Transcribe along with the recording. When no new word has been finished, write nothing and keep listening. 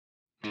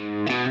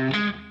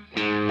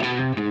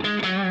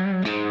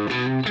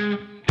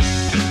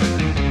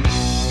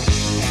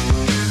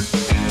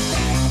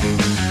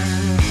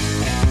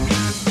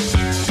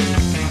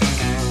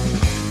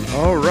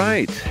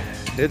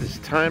it is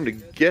time to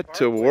get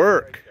to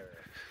work.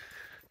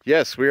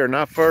 Yes, we are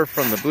not far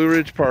from the Blue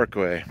Ridge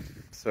Parkway.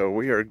 So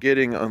we are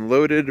getting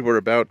unloaded. We're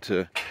about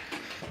to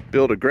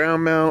build a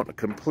ground mount, a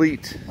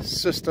complete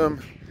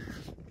system.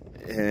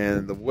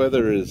 And the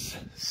weather is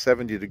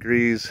 70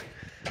 degrees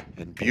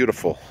and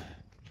beautiful.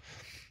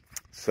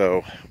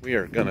 So we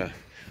are gonna,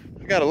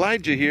 I got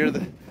Elijah here,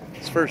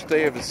 his first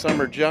day of his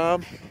summer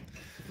job.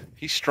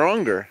 He's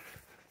stronger.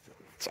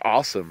 It's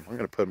awesome. I'm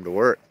gonna put him to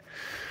work.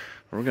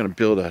 We're gonna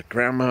build a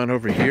ground mount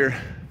over here,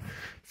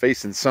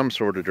 facing some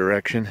sort of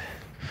direction.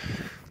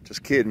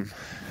 Just kidding.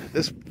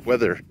 This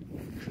weather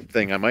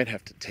thing I might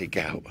have to take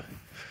out.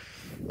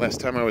 Last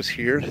time I was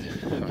here,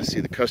 I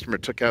see the customer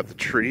took out the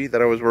tree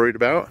that I was worried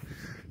about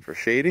for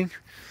shading.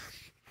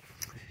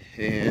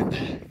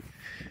 And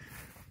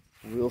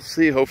we'll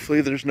see.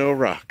 Hopefully there's no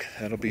rock.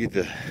 That'll be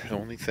the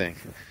only thing.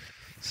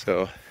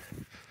 So,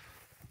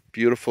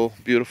 beautiful,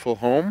 beautiful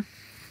home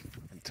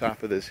on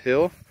top of this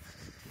hill.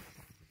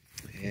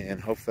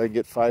 And hopefully I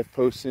get 5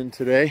 posts in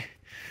today.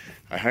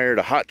 I hired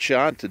a hot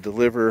shot to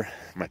deliver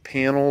my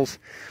panels,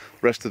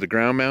 rest of the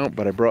ground mount,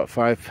 but I brought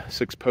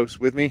 5-6 posts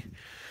with me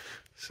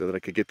so that I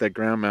could get that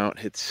ground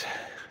mount.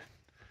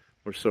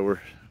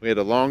 We had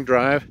a long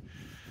drive,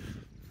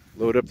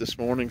 load up this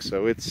morning,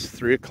 so it's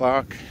 3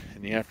 o'clock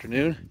in the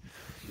afternoon.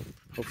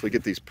 Hopefully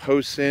get these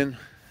posts in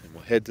and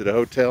we'll head to the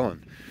hotel.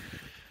 And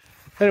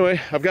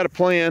anyway, I've got a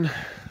plan,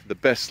 the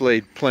best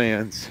laid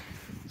plans.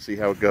 See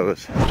how it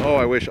goes. Oh,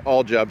 I wish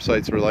all job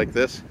sites were like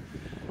this.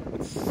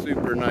 It's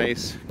super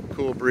nice,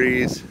 cool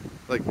breeze,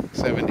 like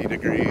 70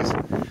 degrees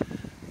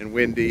and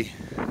windy.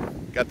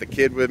 Got the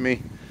kid with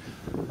me,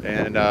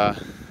 and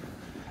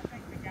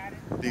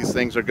these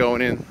things are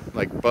going in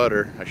like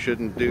butter. I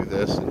shouldn't do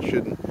this and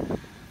shouldn't.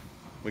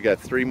 We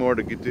got 3 more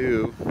to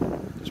do.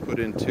 Just put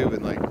in 2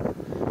 in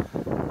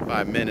like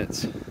 5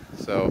 minutes.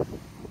 So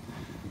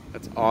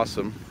that's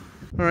awesome.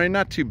 All right,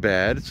 not too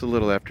bad. It's a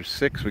little after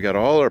 6. We got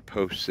all our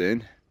posts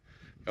in.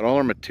 Got all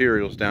our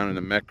materials down in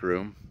the mech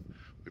room.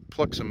 We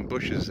plucked some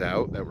bushes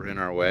out that were in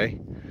our way.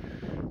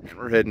 And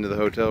we're heading to the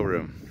hotel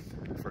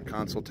room for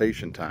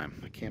consultation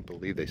time. I can't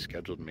believe they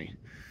scheduled me.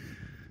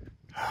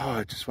 Oh,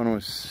 I just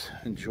want to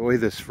enjoy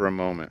this for a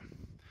moment.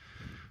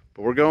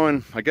 But we're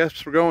going, I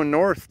guess we're going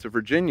north to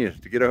Virginia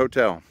to get a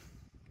hotel.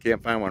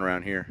 Can't find one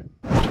around here.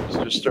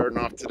 So just starting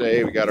off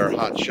today, we got our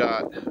hot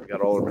shot. We got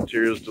all our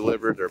materials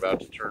delivered. They're about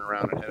to turn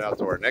around and head out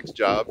to our next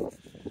job.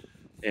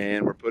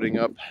 And we're putting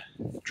up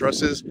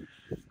trusses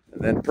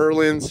and then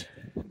purlins,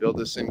 build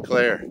the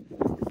Sinclair.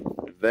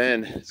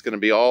 Then it's going to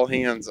be all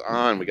hands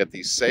on. We got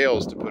these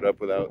sails to put up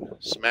without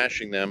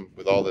smashing them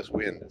with all this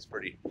wind. It's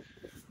going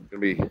to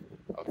be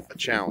a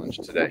challenge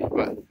today,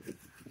 but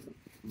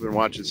we've been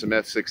watching some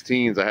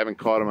F-16s. I haven't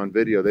caught them on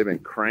video. They've been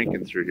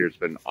cranking through here. It's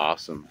been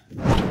awesome.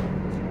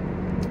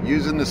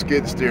 Using the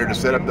skid steer to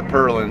set up the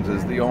purlins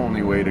is the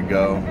only way to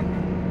go.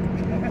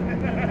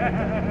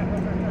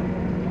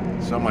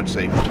 So much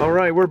safer. All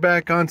right, we're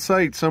back on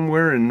site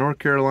somewhere in North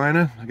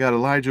Carolina. I got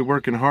Elijah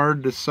working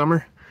hard this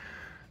summer.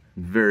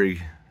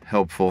 Very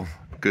helpful,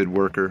 good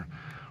worker.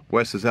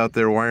 Wes is out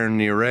there wiring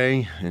the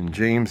array, and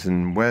James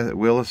and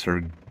Willis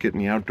are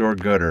getting the outdoor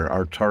gutter,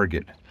 our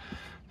target.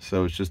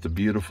 So it's just a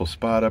beautiful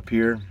spot up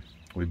here.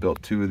 We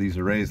built 2 of these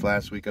arrays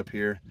last week up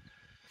here.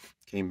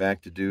 Came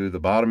back to do the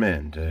bottom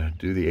end,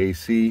 do the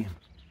AC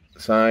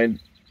side.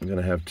 I'm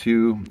gonna have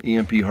 2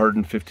 EMP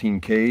hardened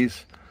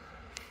 15Ks,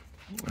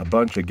 a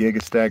bunch of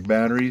Gigastack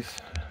batteries,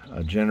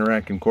 a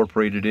Generac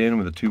incorporated in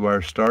with a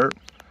 2-wire start,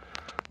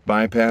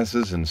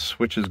 bypasses and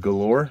switches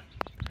galore.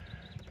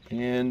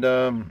 And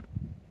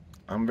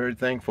I'm very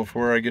thankful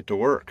for where I get to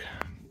work.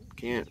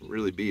 Can't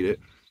really beat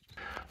it.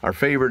 Our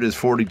favorite is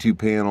 42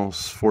 panels,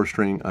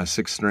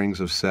 6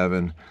 strings of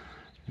 7.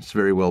 It's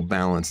very well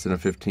balanced in a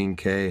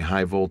 15K,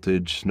 high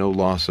voltage, no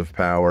loss of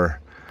power.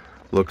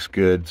 Looks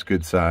good, it's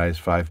good size,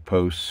 5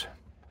 posts.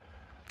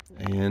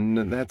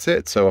 And that's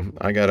it. So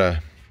I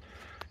gotta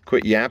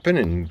quit yapping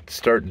and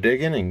start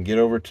digging and get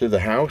over to the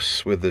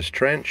house with this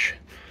trench.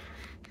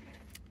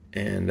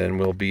 And then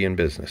we'll be in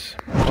business.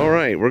 All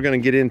right, we're gonna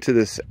get into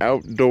this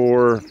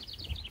outdoor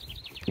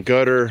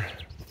gutter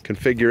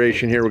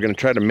configuration here. We're gonna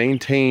try to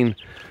maintain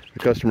the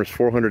customer's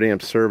 400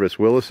 amp service.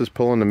 Willis is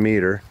pulling the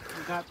meter.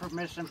 You got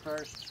permission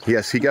first.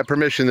 Yes, he got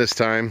permission this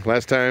time.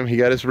 Last time he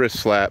got his wrist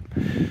slap.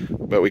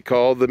 But we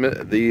called the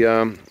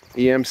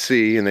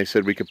EMC and they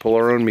said we could pull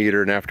our own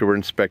meter, and after we're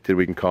inspected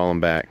we can call them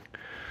back.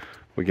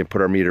 We can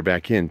put our meter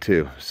back in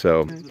too.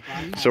 So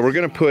we're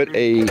gonna put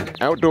a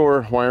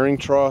outdoor wiring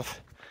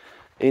trough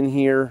in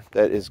here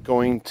that is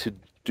going to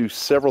do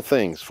several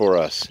things for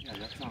us.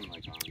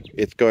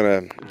 It's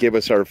going to give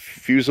us our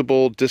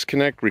fusible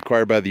disconnect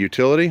required by the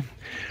utility.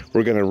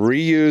 We're going to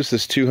reuse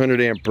this 200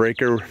 amp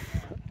breaker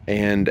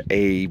and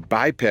a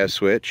bypass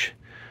switch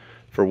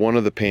for one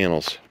of the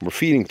panels. We're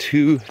feeding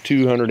 2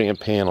 200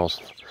 amp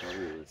panels.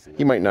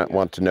 You might not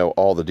want to know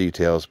all the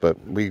details, but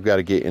we've got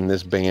to get in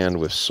this band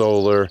with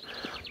solar,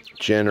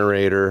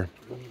 generator,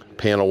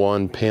 panel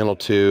 1, panel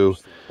 2,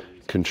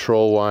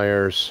 control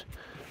wires,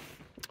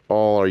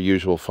 all our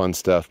usual fun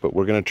stuff, but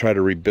we're gonna try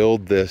to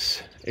rebuild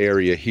this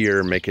area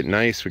here, make it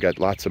nice. We got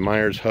lots of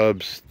Myers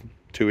hubs,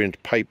 2-inch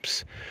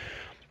pipes,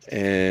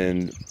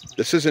 and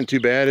this isn't too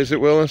bad, is it,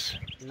 Willis?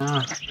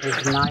 No,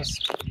 it's nice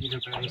feeder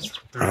base,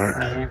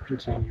 and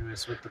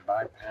continuous with the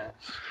bypass.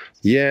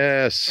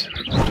 Yes.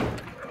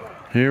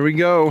 Here we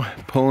go,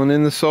 pulling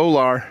in the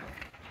Sol-Ark.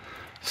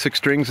 6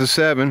 strings of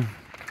 7.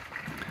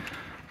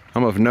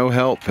 I'm of no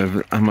help,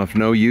 I'm of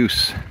no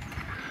use.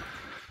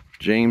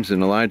 James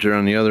and Elijah are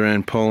on the other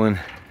end pulling.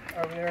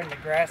 Over there in the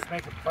grass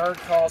making bird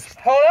calls.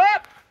 Hold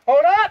up!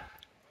 Hold up!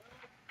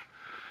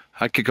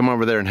 I could come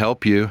over there and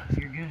help you.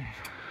 You're good.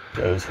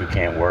 Those who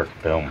can't work,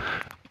 film.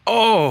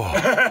 Oh!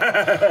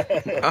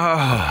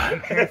 Oh! Be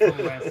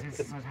careful, Wes. This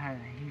is how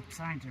he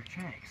signs our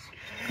checks.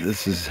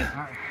 This is...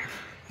 Right.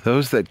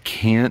 Those that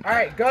can't...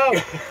 Alright, go!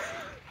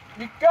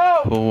 You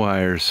go! Pull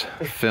wires,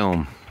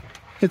 film.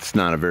 It's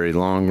not a very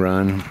long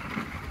run.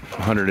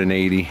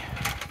 180.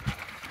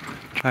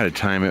 Try to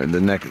time it.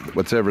 The next,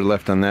 what's ever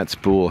left on that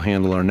spool will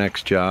handle our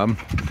next job,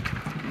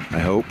 I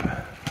hope.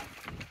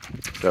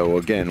 So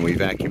again, we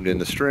vacuumed in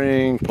the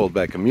string, pulled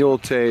back a mule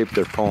tape.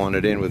 They're pulling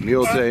it in with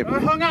mule tape.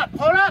 Hung up!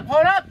 Hold up!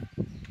 Hold up!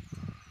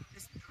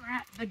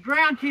 The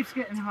ground keeps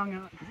getting hung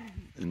up.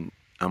 And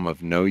I'm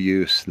of no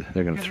use.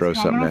 They're going to throw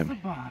It's something coming at me.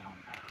 off the bottom.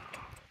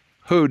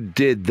 Who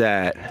did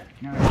that?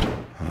 No.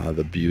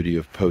 The beauty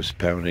of post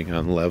pounding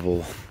on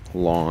level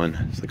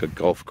lawn. It's like a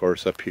golf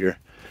course up here.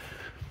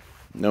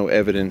 No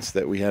evidence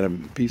that we had a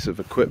piece of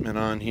equipment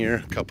on here.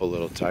 A couple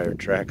little tire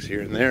tracks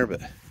here and there, but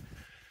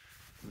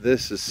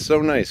this is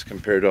so nice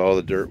compared to all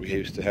the dirt we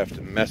used to have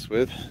to mess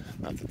with.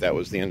 Not that that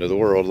was the end of the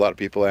world. A lot of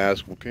people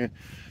ask, okay,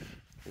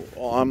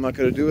 well, I'm not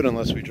going to do it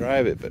unless we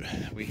drive it, but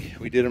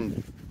we did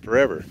them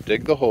forever.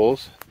 Dig the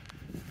holes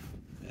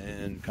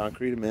and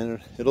concrete them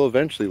in. It'll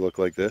eventually look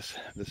like this.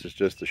 This is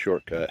just a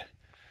shortcut.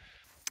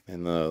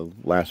 And the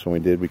last one we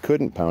did, we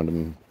couldn't pound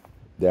them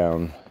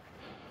down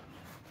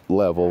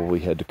level. We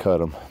had to cut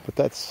them, but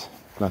that's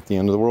not the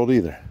end of the world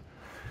either.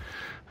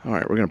 All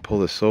right, we're going to pull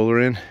this solar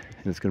in,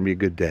 and it's going to be a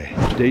good day.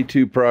 Day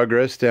 2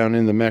 progress down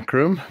in the mech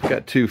room.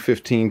 Got two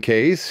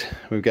 15Ks.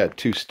 We've got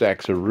 2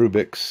 stacks of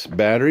Rubik's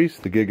batteries,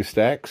 the Giga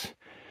stacks,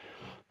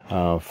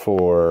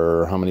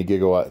 for how many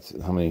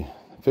gigawatts? How many?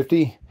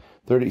 50,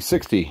 30,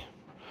 60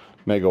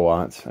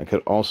 megawatts. I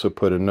could also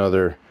put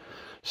another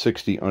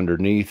 60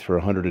 underneath for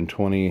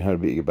 120.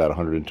 That'd be about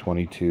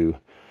 122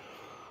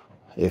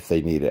 if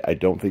they need it. I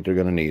don't think they're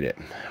going to need it.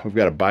 We've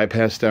got a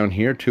bypass down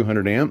here,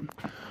 200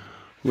 amp.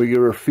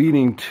 We're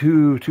feeding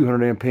 2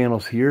 200 amp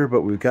panels here,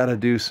 but we've got to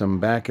do some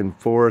back and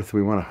forth.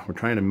 We're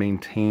trying to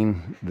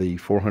maintain the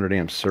 400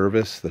 amp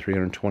service, the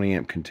 320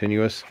 amp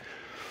continuous.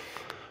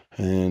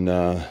 And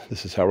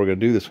this is how we're going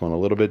to do this one, a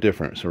little bit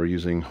different. So we're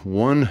using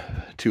 1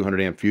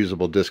 200 amp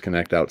fusible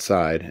disconnect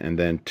outside, and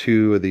then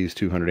 2 of these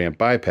 200 amp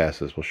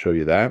bypasses. We'll show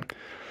you that.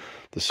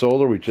 The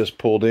solar we just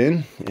pulled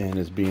in and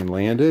is being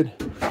landed.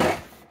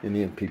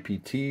 Indian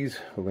PPTs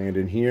will land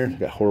in here.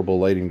 Got horrible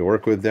lighting to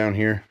work with down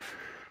here.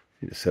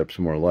 Need to set up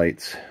some more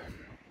lights.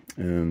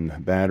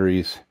 And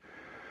batteries,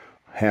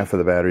 half of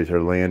the batteries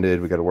are landed.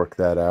 We got to work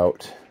that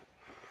out.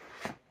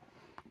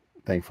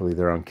 Thankfully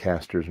they're on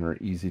casters and are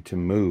easy to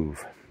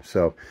move.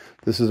 So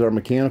this is our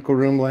mechanical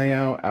room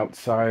layout.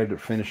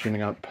 Outside,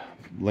 finishing up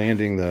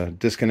landing the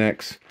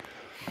disconnects.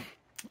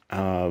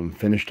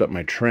 Finished up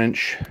my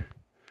trench.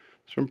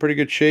 It's in pretty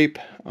good shape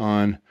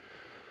on,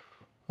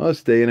 well,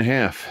 it's a day and a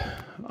half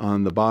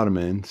on the bottom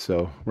end,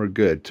 so we're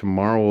good.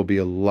 Tomorrow will be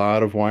a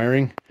lot of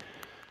wiring.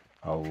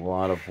 A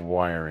lot of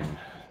wiring.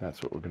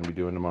 That's what we're going to be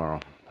doing tomorrow.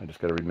 I just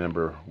got to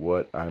remember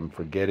what I'm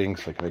forgetting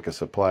so I can make a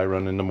supply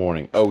run in the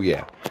morning. Oh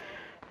yeah,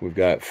 we've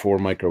got 4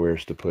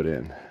 microwares to put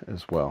in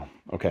as well.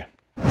 Okay,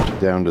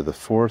 down to the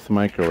 4th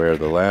microware,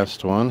 the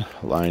last one.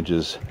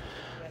 Elijah's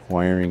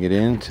wiring it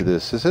into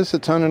this. Is this a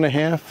 1.5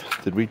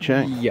 tons? Did we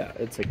check? Yeah,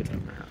 it's like a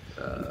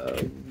 1.5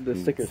 tons. The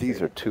stickers.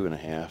 These are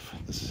 2.5.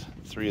 This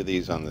 3 of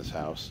these on this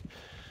house.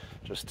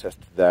 Just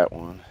tested that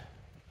one.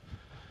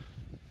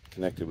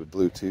 Connected with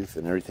Bluetooth,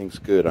 and everything's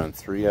good on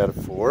 3 out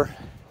of 4.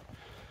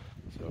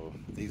 So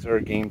these are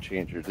game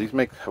changers. These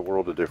make a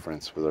world of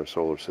difference with our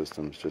solar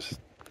systems, just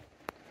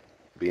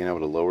being able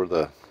to lower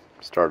the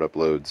startup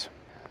loads.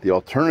 The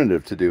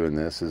alternative to doing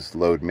this is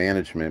load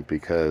management,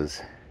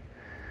 because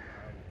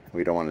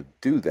we don't want to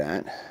do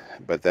that,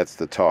 but that's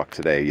the talk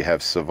today. You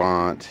have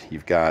Savant,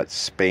 you've got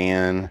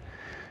Span,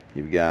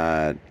 you've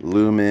got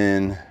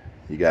Lumen,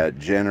 you got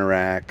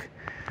Generac.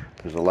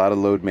 There's a lot of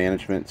load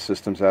management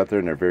systems out there,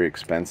 and they're very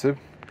expensive.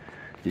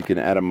 You can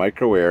add a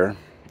microair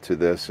to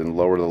this and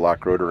lower the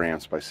lock rotor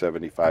amps by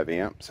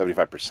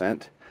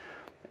 75%,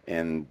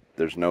 and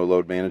there's no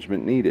load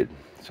management needed.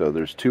 So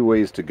there's 2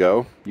 ways to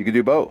go. You can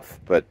do both,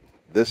 but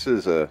this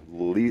is a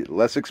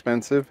less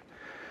expensive,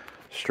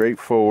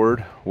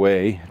 straightforward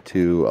way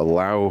to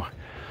allow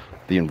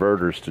the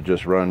inverters to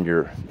just run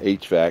your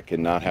HVAC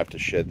and not have to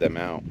shed them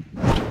out.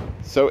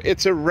 So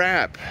it's a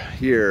wrap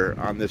here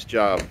on this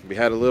job.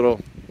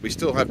 We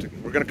still have to,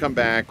 we're going to come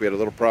back. We had a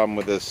little problem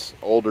with this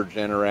older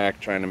Generac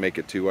trying to make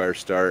a 2-wire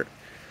start.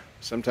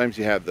 sometimes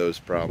you have those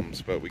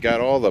problems, but we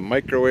got all the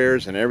micro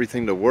airs and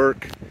everything to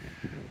work,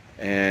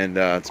 and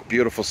it's a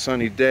beautiful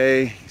sunny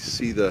day. You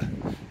see the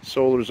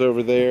solars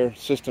over there.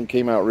 System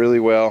came out really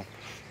well,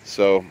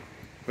 so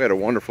we had a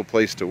wonderful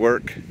place to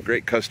work,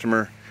 great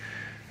customer,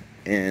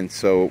 and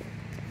so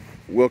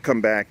we'll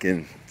come back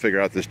and figure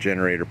out this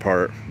generator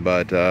part,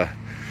 but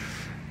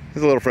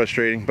it's a little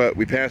frustrating, but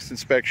we passed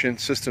inspection,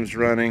 system's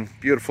running,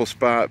 beautiful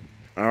spot.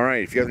 All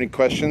right, if you have any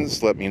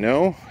questions, let me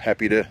know.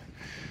 Happy to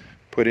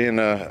put in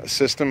a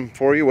system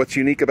for you. What's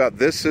unique about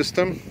this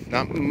system?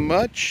 Not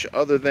much,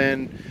 other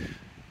than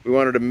we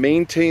wanted to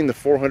maintain the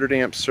 400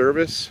 amp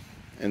service,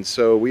 and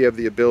so we have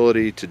the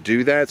ability to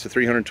do that. It's a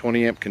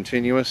 320 amp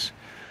continuous,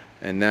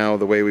 and now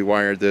the way we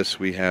wired this,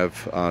 we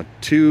have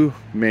 2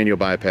 manual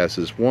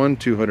bypasses, 1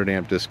 200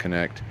 amp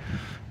disconnect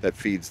that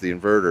feeds the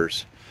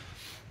inverters.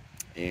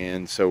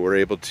 And so we're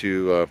able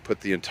to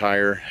put the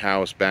entire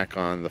house back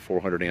on the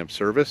 400 amp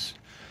service.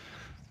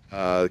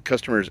 The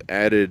customers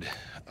added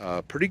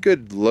a pretty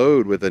good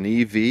load with an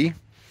EV,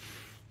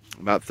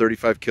 about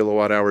 35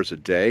 kilowatt hours a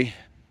day.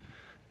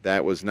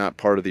 That was not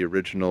part of the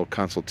original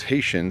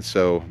consultation,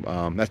 so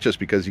that's just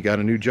because you got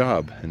a new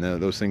job, and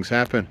those things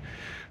happen.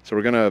 So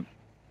we're gonna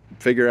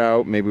figure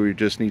out, maybe we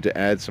just need to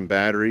add some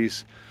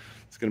batteries.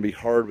 It's going to be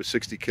hard with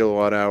 60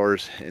 kilowatt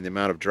hours and the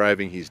amount of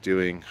driving he's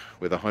doing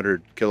with a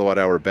 100 kilowatt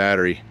hour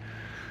battery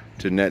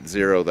to net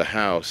zero the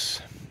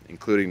house,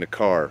 including the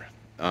car,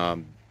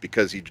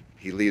 because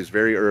he leaves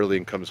very early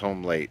and comes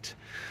home late.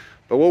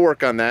 But we'll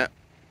work on that.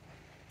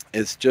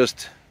 It's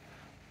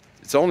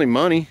only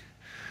money,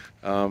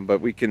 but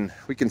we can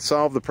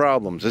solve the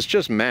problems. It's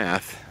just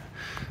math,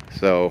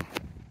 so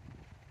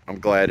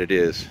I'm glad it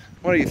is.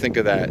 What do you think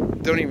of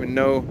that? Don't even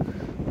know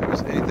there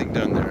was anything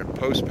done there.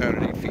 Post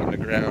pounded 8 feet in the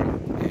ground,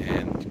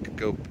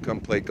 and come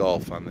play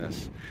golf on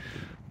this.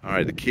 All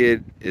right, the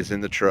kid is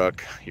in the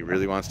truck. He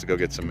really wants to go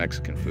get some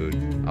Mexican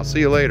food. I'll see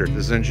you later.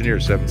 This is Engineer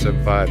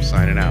 775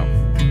 signing out.